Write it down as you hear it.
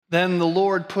Then the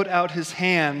Lord put out his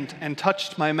hand and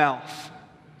touched my mouth.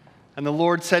 And the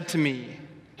Lord said to me,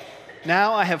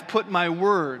 "Now I have put my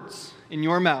words in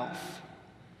your mouth.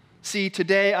 See,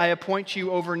 today I appoint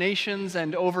you over nations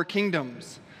and over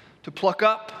kingdoms, to pluck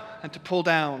up and to pull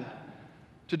down,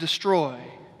 to destroy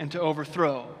and to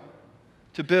overthrow,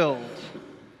 to build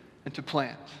and to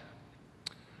plant."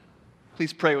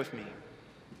 Please pray with me.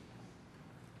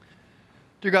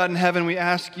 Dear God in heaven, we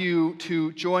ask you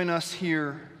to join us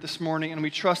here this morning, and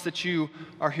we trust that you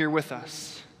are here with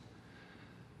us.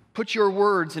 Put your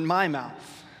words in my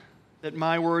mouth, that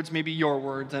my words may be your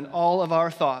words, and all of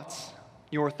our thoughts,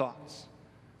 your thoughts.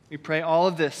 We pray all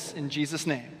of this in Jesus'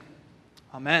 name.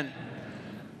 Amen.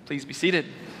 Please be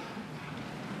seated.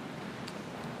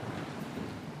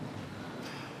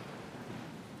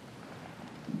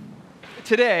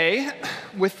 Today,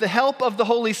 with the help of the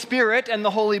Holy Spirit and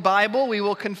the Holy Bible, we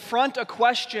will confront a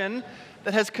question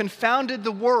that has confounded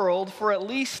the world for at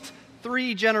least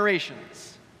 3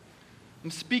 generations.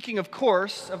 I'm speaking, of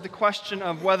course, of the question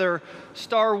of whether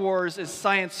Star Wars is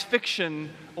science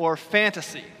fiction or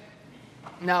fantasy.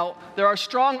 Now, there are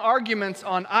strong arguments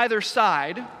on either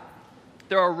side.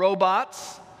 There are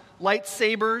robots,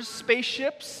 lightsabers,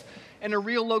 spaceships, and a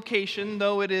real location,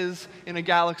 though it is in a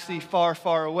galaxy far,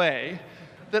 far away,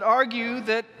 that argue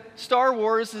that Star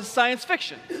Wars is science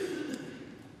fiction.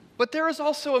 But there is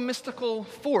also a mystical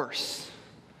force,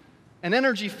 an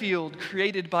energy field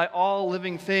created by all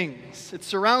living things. It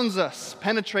surrounds us,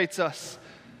 penetrates us,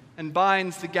 and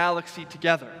binds the galaxy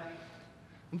together.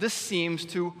 This seems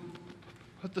to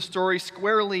put the story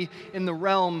squarely in the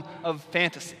realm of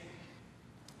fantasy.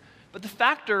 But the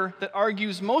factor that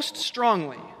argues most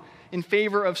strongly in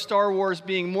favor of Star Wars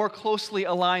being more closely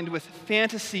aligned with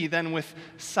fantasy than with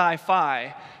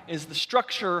sci-fi is the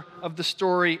structure of the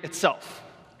story itself.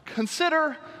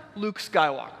 Consider Luke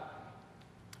Skywalker.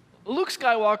 Luke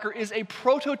Skywalker is a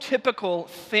prototypical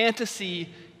fantasy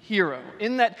hero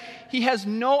in that he has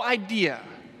no idea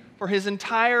for his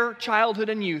entire childhood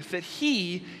and youth that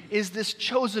he is this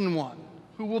chosen one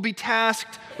who will be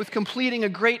tasked with completing a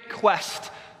great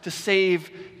quest to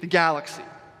save the galaxy.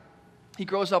 He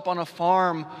grows up on a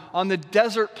farm on the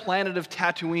desert planet of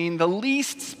Tatooine, the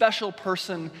least special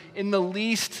person in the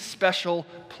least special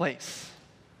place.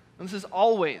 And this is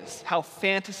always how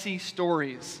fantasy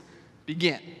stories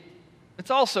begin.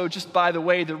 It's also, just by the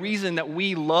way, the reason that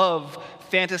we love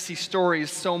fantasy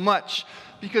stories so much,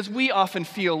 because we often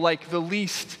feel like the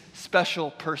least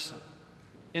special person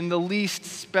in the least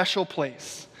special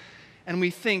place. And we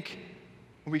think,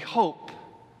 we hope,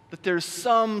 that there's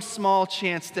some small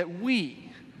chance that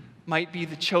we might be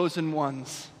the chosen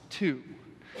ones too.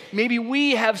 Maybe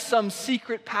we have some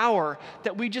secret power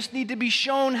that we just need to be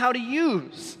shown how to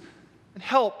use and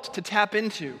helped to tap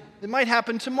into. It might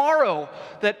happen tomorrow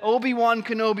that Obi-Wan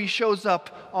Kenobi shows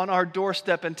up on our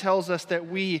doorstep and tells us that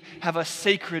we have a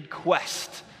sacred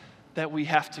quest that we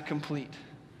have to complete.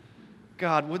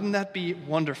 God, wouldn't that be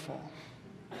wonderful?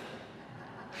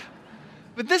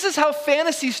 But this is how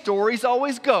fantasy stories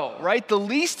always go, right? The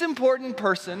least important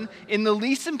person in the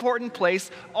least important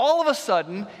place all of a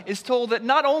sudden is told that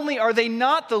not only are they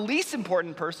not the least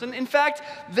important person, in fact,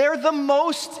 they're the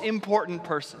most important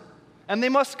person. And they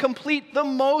must complete the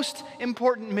most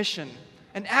important mission.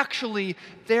 And actually,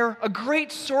 they're a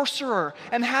great sorcerer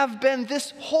and have been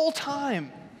this whole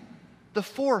time. The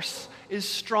force is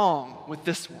strong with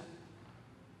this one.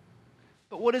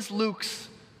 But what is Luke's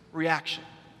reaction?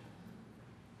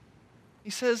 He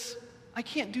says, I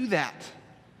can't do that.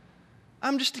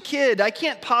 I'm just a kid. I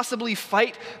can't possibly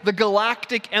fight the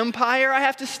galactic empire. I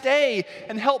have to stay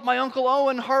and help my Uncle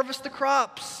Owen harvest the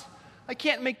crops. I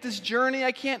can't make this journey.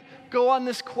 I can't go on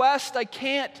this quest. I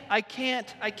can't.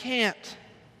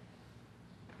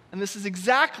 And this is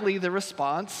exactly the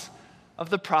response of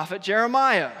the prophet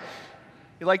Jeremiah.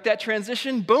 You like that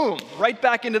transition? Boom, right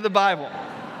back into the Bible.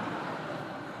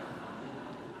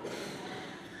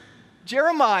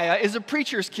 Jeremiah is a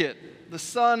preacher's kid, the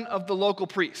son of the local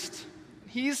priest.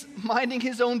 He's minding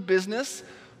his own business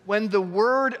when the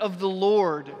word of the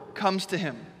Lord comes to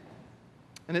him.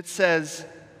 And it says,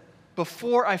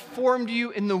 "Before I formed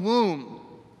you in the womb,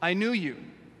 I knew you.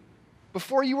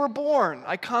 Before you were born,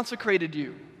 I consecrated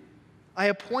you. I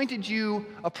appointed you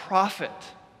a prophet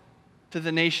to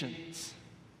the nations."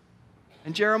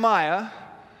 And Jeremiah,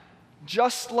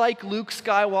 just like Luke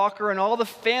Skywalker and all the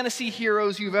fantasy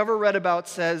heroes you've ever read about,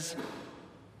 says,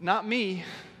 not me.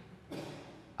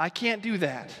 I can't do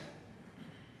that.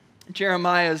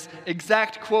 Jeremiah's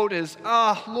exact quote is,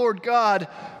 Lord God,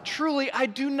 truly I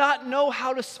do not know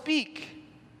how to speak,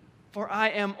 for I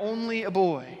am only a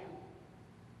boy.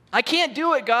 I can't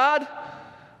do it, God.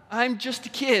 I'm just a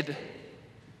kid.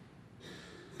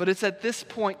 But it's at this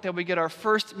point that we get our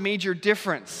first major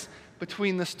difference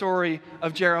between the story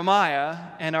of Jeremiah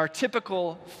and our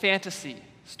typical fantasy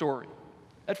story.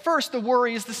 At first, the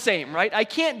worry is the same, right? I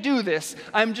can't do this.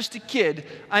 I'm just a kid.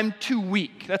 I'm too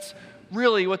weak. That's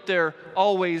really what they're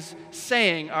always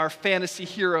saying, our fantasy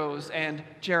heroes and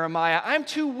Jeremiah. I'm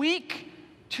too weak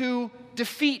to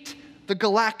defeat the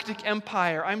galactic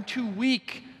empire. I'm too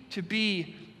weak to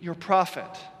be your prophet.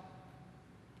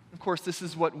 Of course, this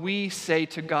is what we say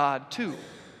to God, too,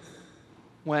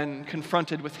 when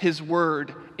confronted with His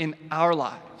word in our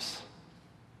lives.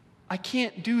 I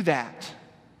can't do that.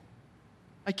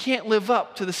 I can't live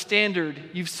up to the standard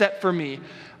you've set for me.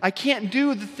 I can't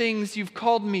do the things you've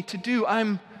called me to do.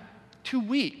 I'm too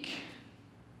weak.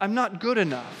 I'm not good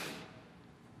enough.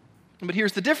 But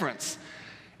here's the difference.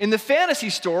 In the fantasy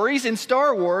stories in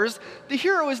Star Wars, the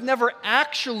hero is never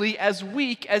actually as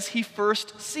weak as he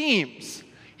first seems.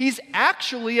 He's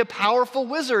actually a powerful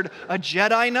wizard, a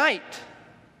Jedi Knight.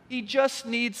 He just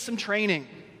needs some training.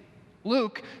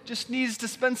 Luke just needs to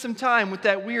spend some time with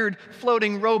that weird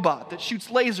floating robot that shoots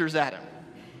lasers at him.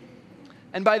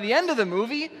 And by the end of the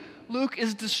movie, Luke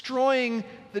is destroying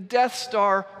the Death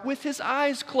Star with his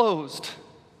eyes closed.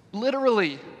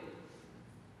 Literally,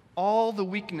 all the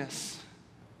weakness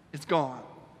is gone.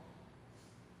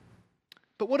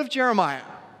 But what of Jeremiah?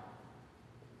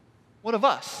 What of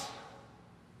us?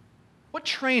 What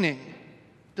training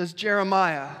does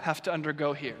Jeremiah have to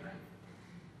undergo here?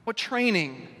 What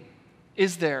training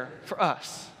is there for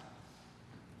us?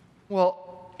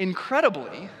 Well,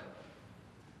 incredibly,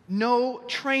 no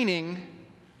training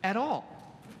at all.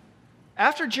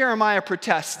 After Jeremiah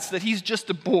protests that he's just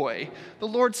a boy, the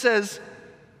Lord says,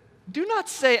 "Do not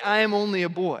say I am only a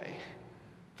boy,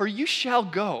 for you shall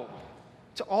go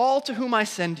to all to whom I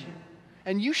send you,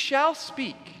 and you shall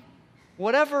speak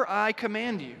whatever I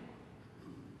command you.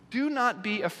 Do not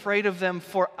be afraid of them,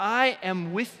 for I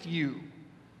am with you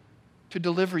to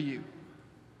deliver you.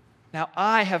 Now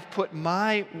I have put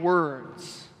my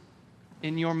words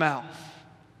in your mouth.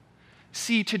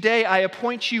 See, today I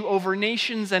appoint you over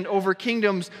nations and over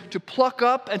kingdoms to pluck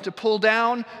up and to pull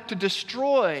down, to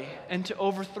destroy and to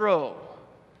overthrow,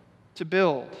 to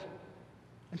build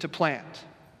and to plant."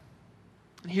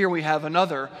 Here we have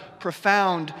another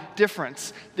profound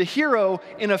difference. The hero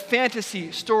in a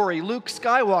fantasy story, Luke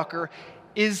Skywalker,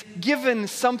 is given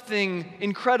something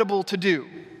incredible to do.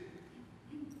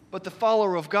 But the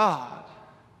follower of God,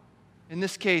 in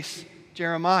this case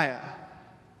Jeremiah,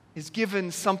 is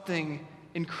given something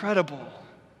incredible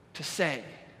to say.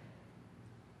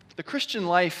 The Christian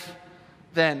life,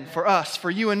 then, for us,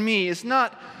 for you and me, is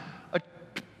not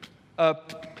a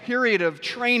period of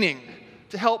training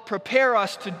to help prepare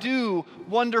us to do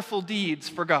wonderful deeds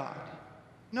for God.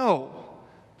 No,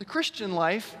 the Christian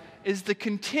life is the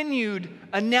continued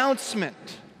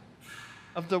announcement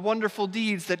of the wonderful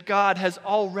deeds that God has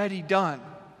already done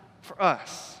for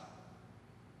us.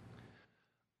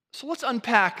 So let's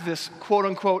unpack this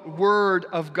quote-unquote word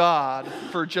of God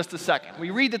for just a second. We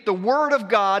read that the word of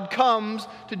God comes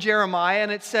to Jeremiah,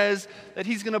 and it says that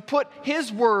he's going to put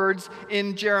his words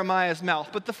in Jeremiah's mouth.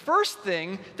 But the first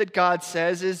thing that God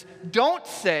says is, don't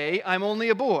say I'm only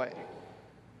a boy.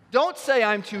 Don't say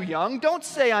I'm too young. Don't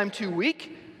say I'm too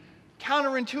weak.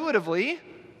 Counterintuitively,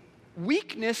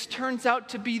 weakness turns out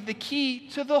to be the key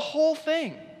to the whole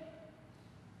thing.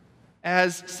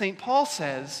 As St. Paul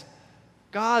says,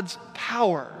 God's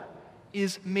power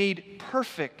is made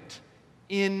perfect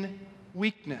in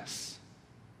weakness.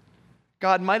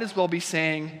 God might as well be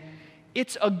saying,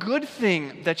 it's a good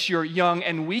thing that you're young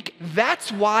and weak.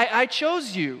 That's why I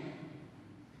chose you.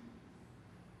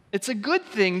 It's a good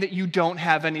thing that you don't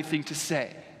have anything to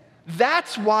say.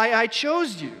 That's why I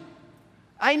chose you.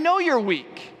 I know you're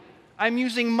weak. I'm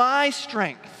using my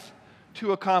strength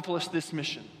to accomplish this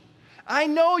mission. I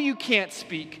know you can't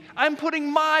speak. I'm putting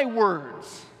my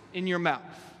words in your mouth.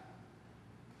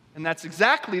 And that's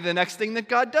exactly the next thing that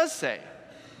God does say.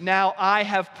 Now I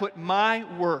have put my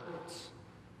words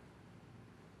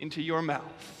into your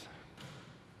mouth.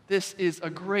 This is a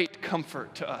great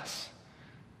comfort to us.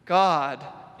 God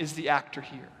is the actor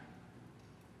here.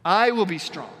 I will be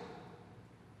strong.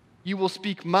 You will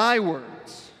speak my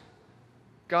words.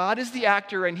 God is the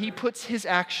actor, and he puts his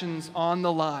actions on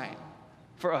the line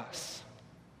for us.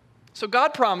 So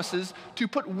God promises to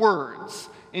put words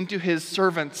into his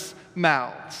servants'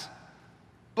 mouths.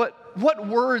 But what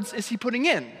words is he putting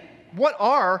in? What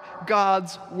are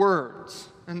God's words?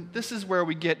 And this is where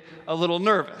we get a little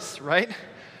nervous, right?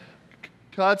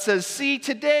 God says, see,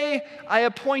 today I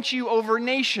appoint you over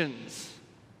nations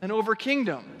and over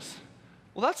kingdoms.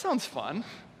 Well, that sounds fun.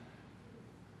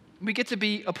 We get to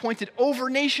be appointed over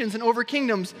nations and over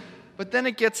kingdoms, but then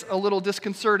it gets a little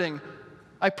disconcerting.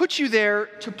 I put you there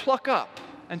to pluck up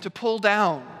and to pull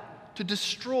down, to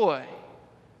destroy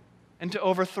and to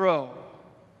overthrow,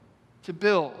 to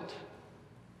build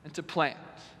and to plant.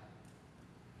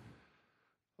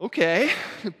 Okay,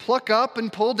 pluck up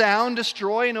and pull down,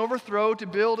 destroy and overthrow, to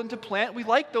build and to plant. We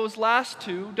like those last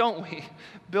two, don't we?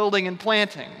 Building and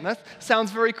planting. That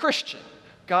sounds very Christian.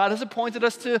 God has appointed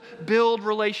us to build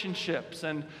relationships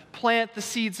and plant the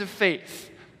seeds of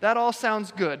faith. That all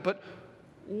sounds good, but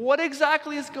what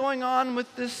exactly is going on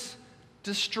with this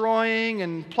destroying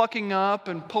and plucking up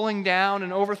and pulling down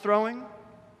and overthrowing?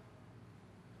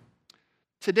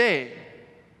 Today,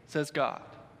 says God,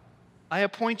 I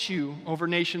appoint you over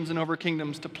nations and over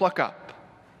kingdoms to pluck up,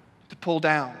 to pull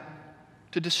down,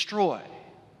 to destroy,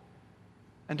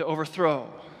 and to overthrow,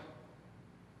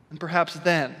 and perhaps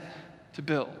then to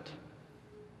build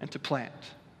and to plant.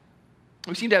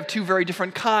 We seem to have two very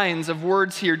different kinds of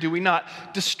words here, do we not?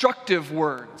 Destructive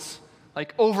words,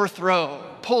 like overthrow,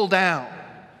 pull down,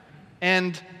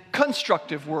 and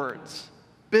constructive words,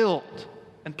 build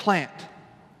and plant.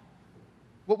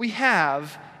 What we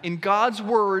have in God's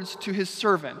words to his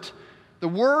servant, the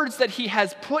words that he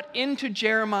has put into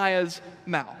Jeremiah's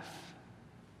mouth,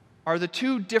 are the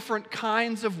two different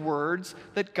kinds of words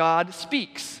that God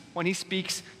speaks when he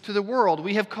speaks to the world.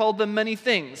 We have called them many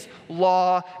things: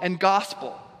 law and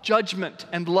gospel, judgment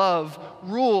and love,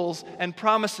 rules and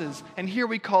promises. And here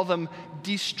we call them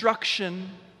destruction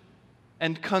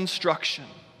and construction.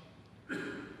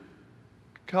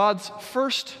 God's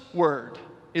first word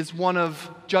is one of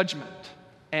judgment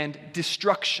and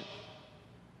destruction.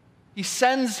 He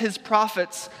sends his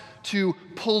prophets to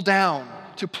pull down,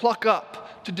 to pluck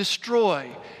up, to destroy,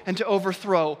 and to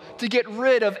overthrow, to get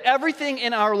rid of everything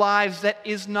in our lives that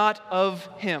is not of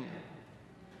him.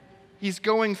 He's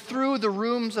going through the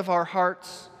rooms of our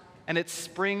hearts, and it's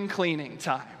spring cleaning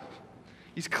time.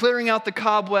 He's clearing out the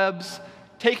cobwebs,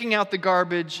 taking out the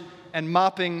garbage, and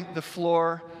mopping the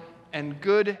floor. And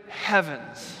good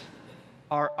heavens,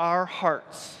 are our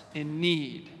hearts in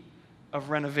need of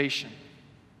renovation.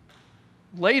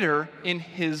 Later in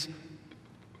his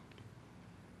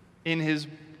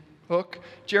book,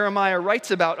 Jeremiah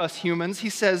writes about us humans. He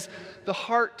says, the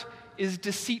heart is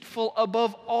deceitful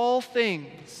above all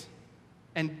things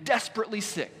and desperately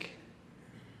sick.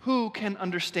 Who can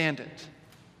understand it?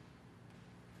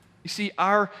 You see,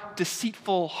 our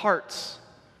deceitful hearts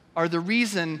are the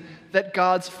reason that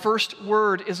God's first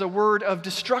word is a word of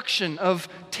destruction, of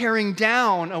tearing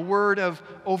down, a word of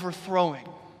overthrowing.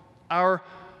 Our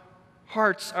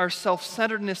hearts, our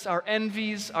self-centeredness, our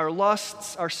envies, our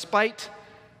lusts, our spite,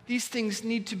 these things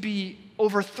need to be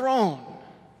overthrown.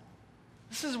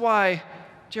 This is why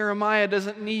Jeremiah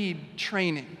doesn't need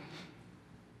training.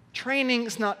 Training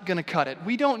is not going to cut it.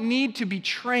 We don't need to be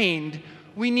trained.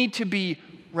 We need to be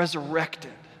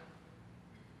resurrected.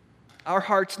 Our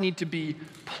hearts need to be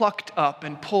plucked up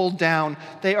and pulled down.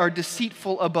 They are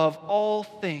deceitful above all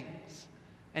things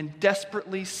and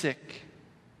desperately sick.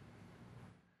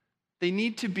 They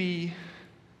need to be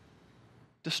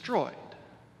destroyed.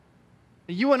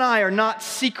 You and I are not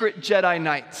secret Jedi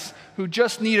Knights who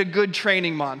just need a good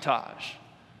training montage.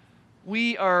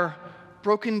 We are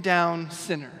broken down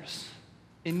sinners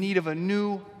in need of a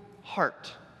new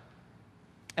heart.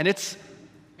 And it's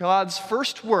God's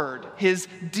first word, his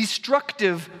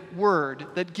destructive word,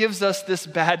 that gives us this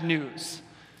bad news.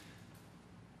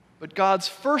 But God's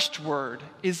first word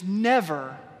is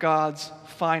never God's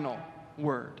final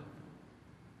word.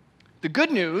 The good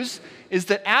news is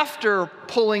that after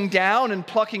pulling down and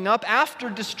plucking up, after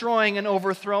destroying and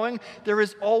overthrowing, there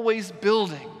is always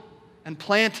building and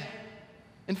planting.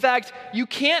 In fact, you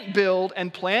can't build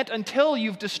and plant until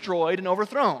you've destroyed and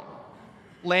overthrown.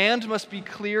 Land must be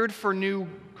cleared for new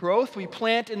growth. We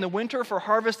plant in the winter for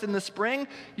harvest in the spring.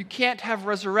 You can't have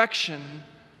resurrection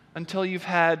until you've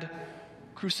had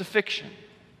crucifixion.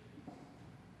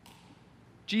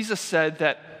 Jesus said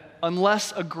that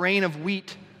unless a grain of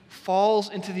wheat falls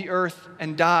into the earth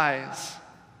and dies,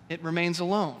 it remains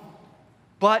alone.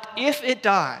 But if it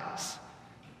dies,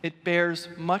 it bears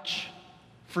much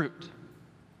fruit.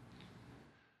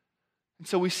 And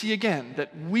so we see again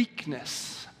that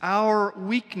weakness, our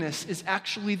weakness, is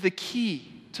actually the key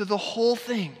to the whole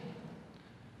thing.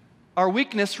 Our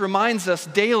weakness reminds us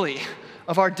daily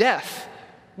of our death,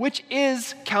 which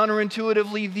is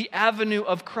counterintuitively the avenue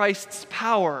of Christ's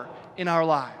power in our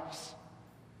lives.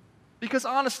 Because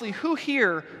honestly, who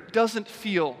here doesn't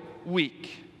feel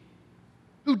weak?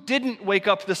 Who didn't wake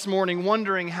up this morning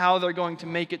wondering how they're going to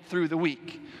make it through the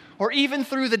week or even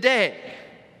through the day?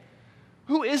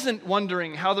 Who isn't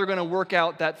wondering how they're going to work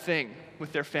out that thing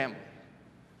with their family?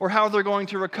 Or how they're going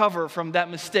to recover from that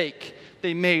mistake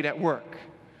they made at work?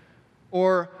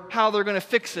 Or how they're going to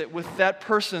fix it with that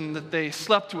person that they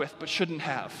slept with but shouldn't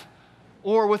have?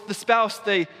 Or with the spouse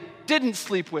they didn't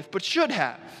sleep with but should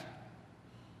have?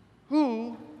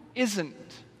 Who isn't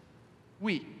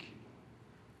weak?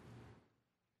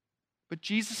 But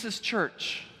Jesus'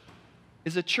 church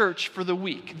is a church for the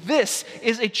weak. This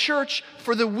is a church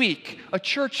for the weak, a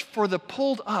church for the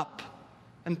pulled up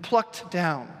and plucked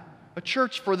down, a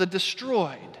church for the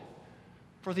destroyed,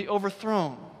 for the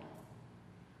overthrown.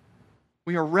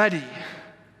 We are ready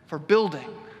for building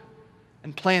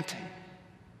and planting.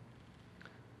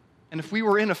 And if we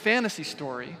were in a fantasy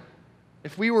story,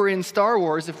 if we were in Star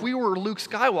Wars, if we were Luke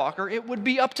Skywalker, it would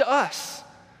be up to us.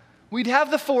 We'd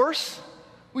have the Force,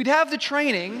 we'd have the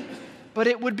training, but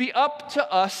it would be up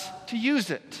to us to use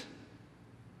it.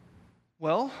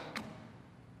 Well,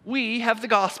 we have the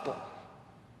gospel.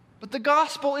 But the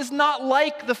gospel is not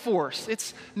like the Force.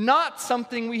 It's not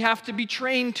something we have to be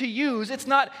trained to use. It's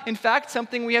not, in fact,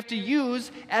 something we have to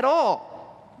use at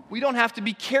all. We don't have to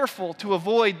be careful to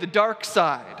avoid the dark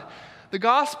side. The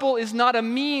gospel is not a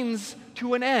means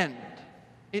to an end.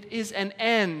 It is an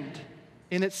end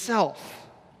in itself.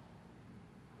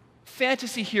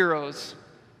 Fantasy heroes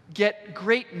get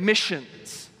great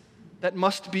missions that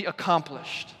must be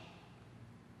accomplished.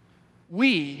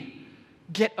 We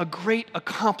get a great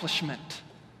accomplishment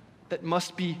that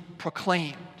must be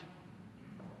proclaimed.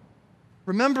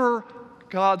 Remember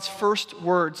God's first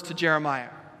words to Jeremiah.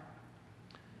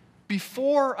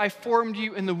 Before I formed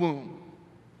you in the womb,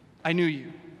 I knew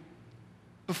you.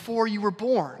 Before you were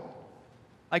born,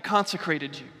 I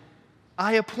consecrated you.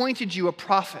 I appointed you a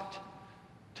prophet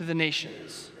to the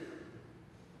nations.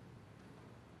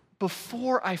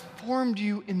 Before I formed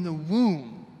you in the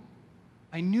womb,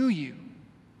 I knew you.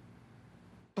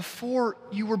 Before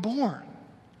you were born,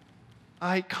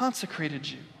 I consecrated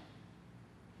you.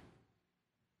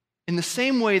 In the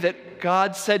same way that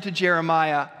God said to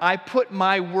Jeremiah, I put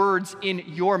my words in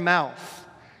your mouth,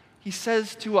 he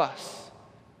says to us,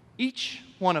 each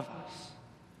one of us,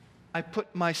 I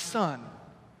put my son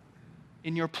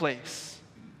in your place.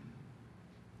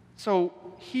 So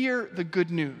hear the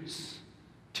good news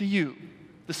to you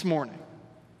this morning.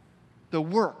 The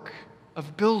work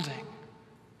of building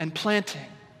and planting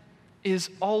is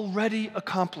already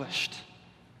accomplished.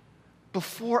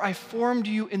 Before I formed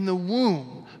you in the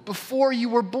womb, before you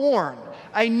were born,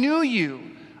 I knew you.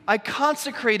 I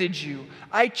consecrated you.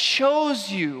 I chose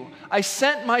you. I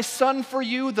sent my son for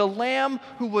you, the Lamb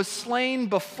who was slain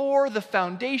before the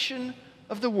foundation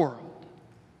of the world.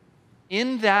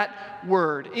 In that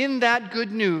word, in that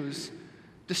good news,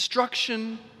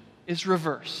 destruction is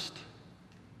reversed.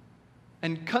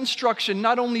 And construction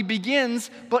not only begins,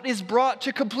 but is brought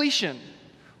to completion.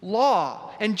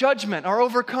 Law and judgment are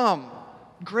overcome.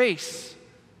 Grace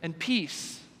and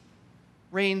peace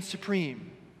reign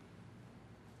supreme.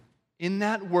 In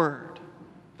that word,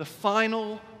 the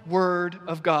final word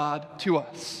of God to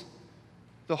us,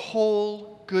 the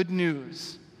whole good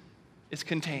news is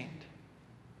contained.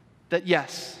 That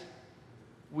yes,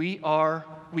 we are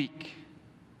weak,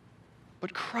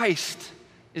 but Christ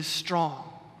is strong.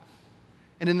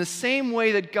 And in the same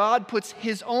way that God puts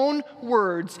his own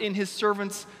words in his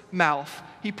servant's mouth,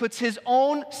 he puts his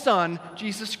own Son,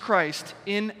 Jesus Christ,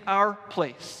 in our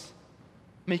place,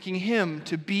 making him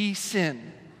to be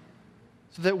sin,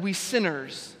 so that we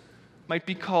sinners might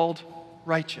be called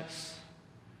righteous,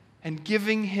 and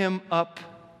giving him up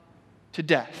to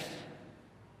death,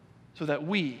 so that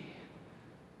we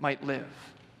might live.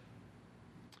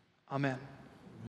 Amen.